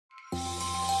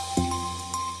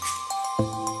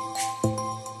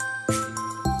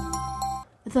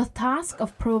The task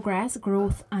of progress,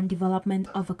 growth, and development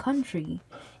of a country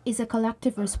is a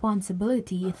collective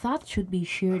responsibility that should be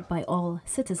shared by all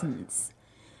citizens.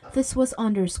 This was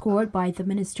underscored by the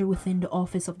minister within the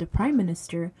office of the Prime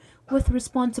Minister with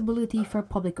responsibility for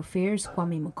public affairs,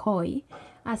 Kwame McCoy,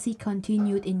 as he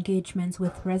continued engagements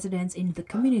with residents in the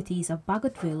communities of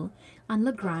Bagotville and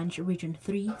Lagrange, Region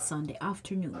 3, Sunday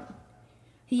afternoon.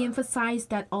 He emphasized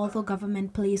that although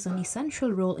government plays an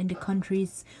essential role in the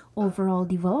country's overall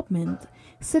development,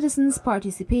 citizens'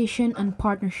 participation and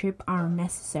partnership are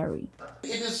necessary.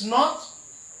 It is not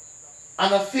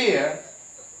an affair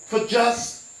for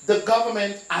just the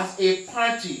government as a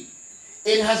party.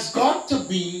 It has got to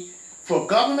be for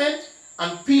government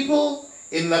and people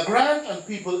in Lagrange and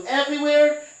people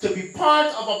everywhere to be part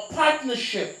of a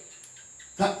partnership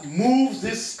that moves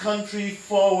this country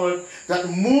forward, that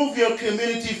move your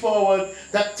community forward,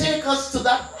 that take us to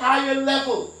that higher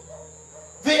level.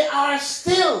 There are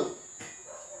still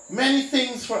many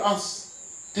things for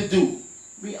us to do.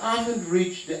 We haven't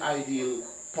reached the ideal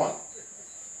point.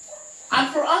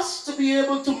 And for us to be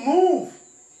able to move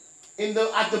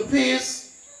at the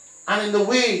pace and in the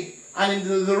way and in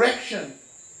the direction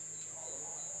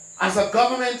as a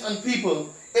government and people,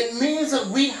 it means that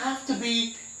we have to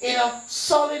be in a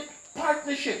solid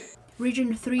partnership.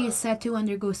 Region 3 is set to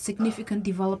undergo significant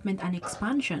development and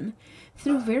expansion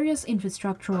through various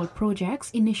infrastructural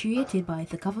projects initiated by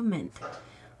the government.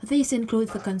 These include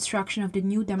the construction of the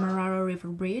new Demerara River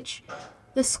Bridge,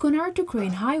 the Schooner to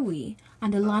Crane Highway,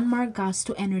 and the landmark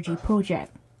gas-to-energy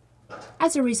project.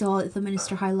 As a result, the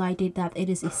minister highlighted that it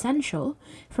is essential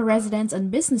for residents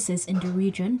and businesses in the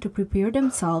region to prepare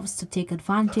themselves to take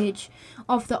advantage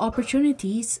of the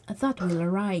opportunities that will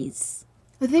arise.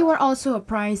 They were also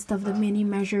apprised of the many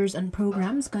measures and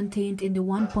programs contained in the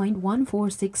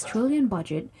 1.146 trillion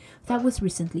budget that was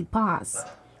recently passed.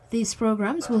 These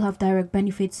programs will have direct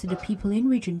benefits to the people in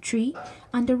Region 3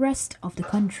 and the rest of the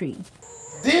country.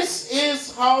 This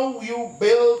is how you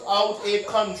build out a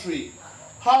country.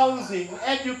 Housing,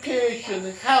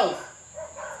 education, health,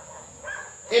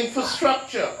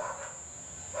 infrastructure,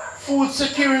 food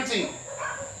security,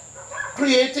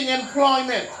 creating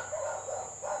employment,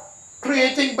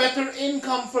 creating better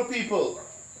income for people.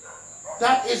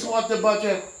 That is what the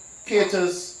budget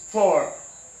caters for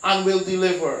and will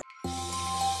deliver.